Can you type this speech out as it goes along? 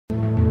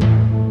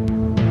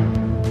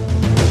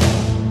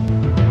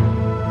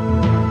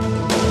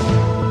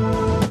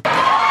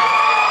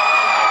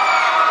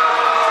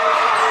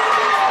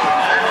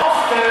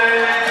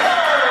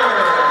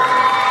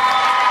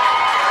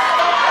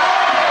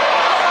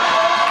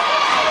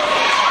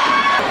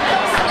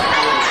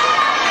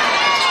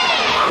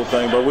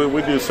but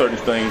we do certain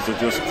things that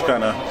just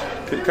kind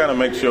of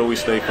make sure we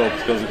stay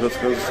focused, because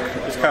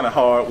it's kind of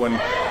hard when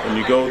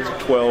you go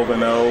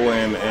 12-0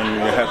 and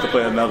you have to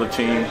play another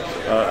team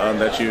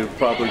that you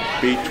probably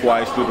beat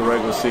twice through the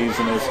regular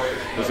season.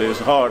 It's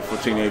hard for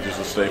teenagers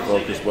to stay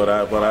focused, but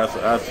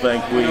I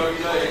think we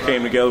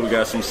came together. We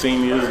got some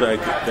seniors that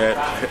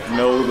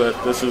know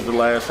that this is the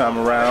last time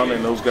around,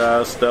 and those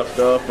guys stepped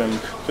up and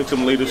took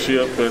some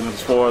leadership, and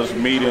as far as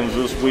meetings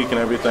this week and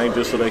everything,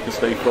 just so they can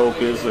stay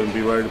focused and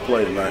be ready to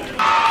play tonight.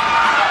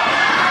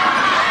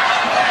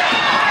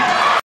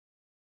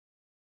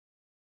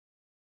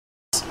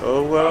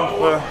 Oh,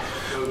 well,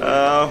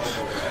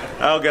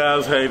 our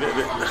guys, hey,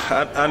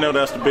 I know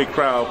that's the big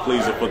crowd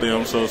pleaser for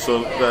them, so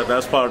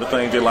that's part of the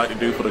things they like to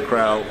do for the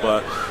crowd.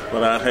 But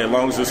hey, as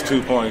long as it's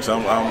 2 points,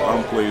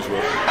 I'm pleased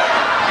with it.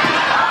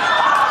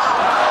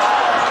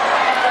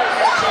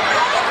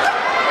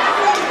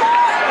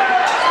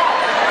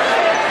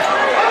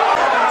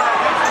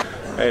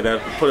 Hey,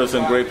 that put us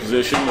in great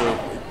position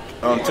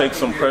to take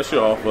some pressure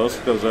off us,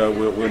 because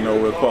we know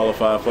we're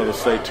qualified for the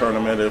state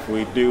tournament if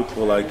we do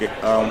pull that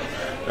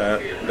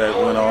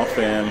went off.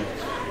 And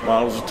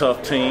Model's a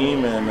tough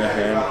team, and we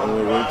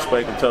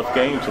expect a tough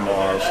game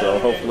tomorrow. So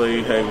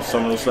hopefully, hey,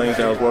 some of those things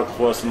that was working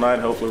for us tonight,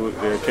 hopefully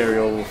they'll carry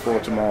over for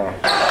tomorrow.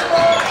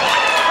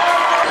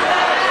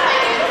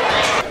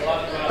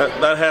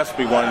 That has to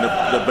be one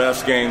of the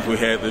best games we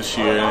had this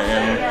year.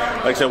 And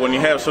like I said, when you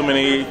have so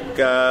many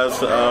guys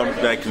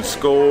that can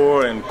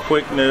score and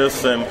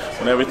quickness, and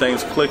when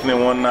everything's clicking in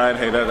one night,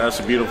 hey, that's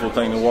a beautiful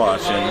thing to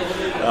watch. And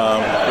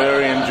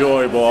very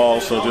enjoyable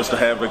also just to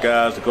have the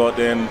guys to go out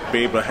there and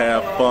be able to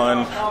have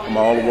fun from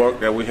all the work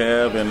that we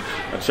have. And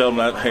I tell them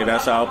that, hey,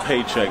 that's our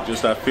paycheck,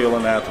 just that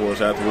feeling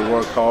afterwards, after we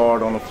work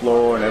hard on the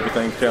floor and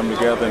everything's coming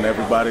together and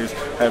everybody's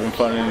having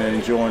fun and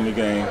enjoying the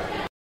game.